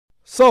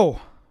So,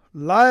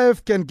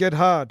 life can get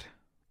hard,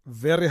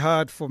 very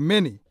hard for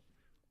many.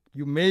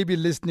 You may be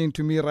listening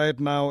to me right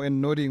now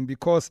and nodding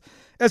because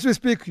as we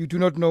speak, you do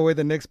not know where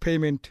the next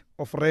payment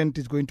of rent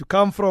is going to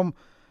come from,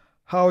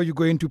 how you're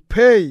going to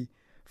pay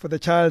for the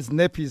child's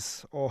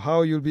nappies, or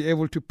how you'll be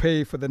able to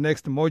pay for the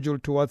next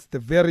module towards the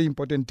very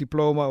important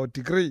diploma or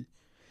degree.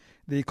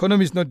 The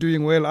economy is not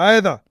doing well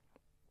either.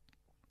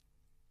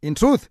 In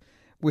truth,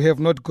 we have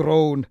not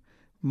grown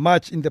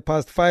much in the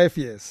past 5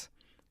 years.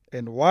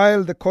 And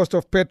while the cost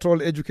of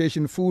petrol,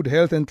 education, food,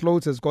 health, and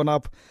clothes has gone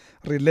up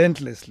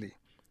relentlessly.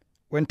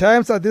 When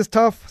times are this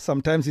tough,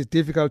 sometimes it's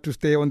difficult to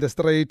stay on the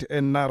straight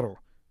and narrow.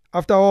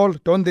 After all,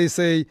 don't they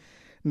say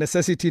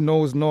necessity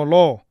knows no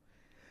law?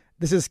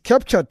 This is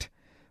captured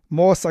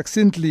more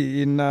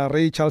succinctly in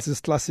Ray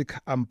Charles's classic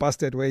I'm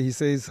Busted, where he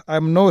says,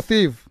 I'm no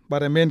thief,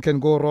 but a man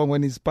can go wrong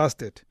when he's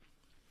busted.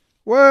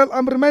 Well,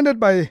 I'm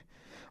reminded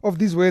of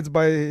these words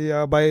by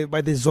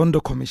the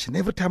Zondo Commission.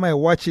 Every time I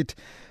watch it,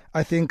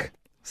 I think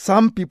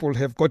some people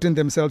have gotten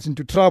themselves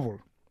into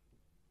trouble.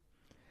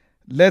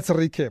 Let's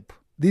recap.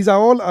 These are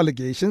all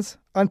allegations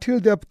until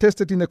they are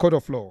tested in a court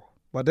of law.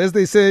 But as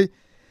they say,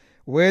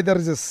 where there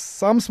is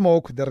some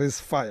smoke, there is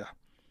fire.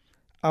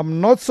 I'm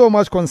not so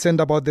much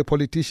concerned about the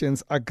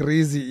politicians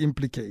Agreezi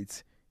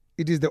implicates.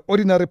 It is the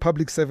ordinary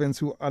public servants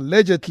who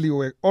allegedly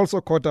were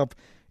also caught up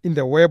in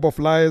the web of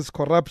lies,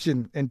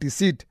 corruption, and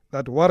deceit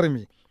that worry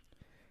me.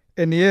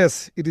 And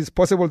yes, it is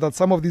possible that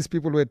some of these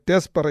people were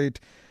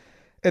desperate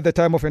at the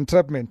time of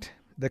entrapment.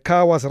 The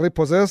car was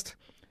repossessed,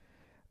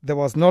 there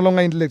was no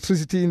longer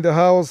electricity in the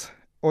house,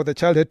 or the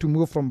child had to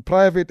move from a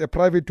private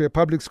to a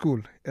public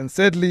school. And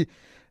sadly,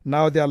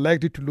 now they are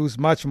likely to lose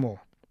much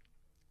more.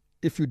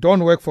 If you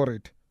don't work for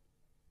it,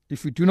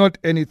 if you do not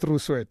earn it through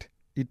sweat,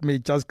 it may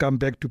just come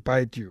back to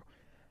bite you.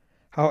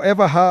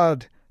 However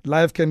hard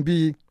life can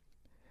be,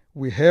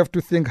 we have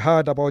to think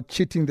hard about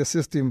cheating the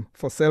system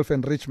for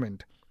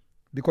self-enrichment.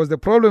 Because the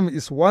problem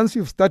is once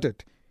you've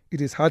started,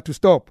 it is hard to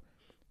stop.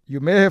 You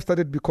may have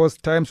started because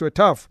times were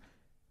tough,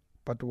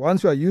 but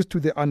once you are used to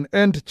the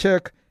unearned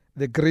check,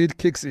 the greed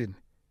kicks in.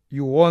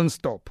 You won't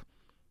stop.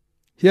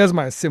 Here's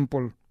my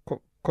simple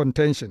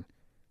contention.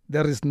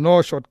 There is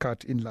no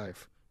shortcut in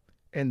life.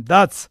 And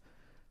that's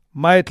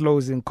my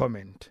closing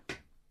comment.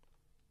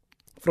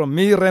 From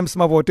me, Rems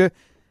Mavote,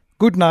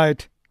 good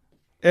night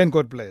and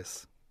God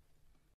bless.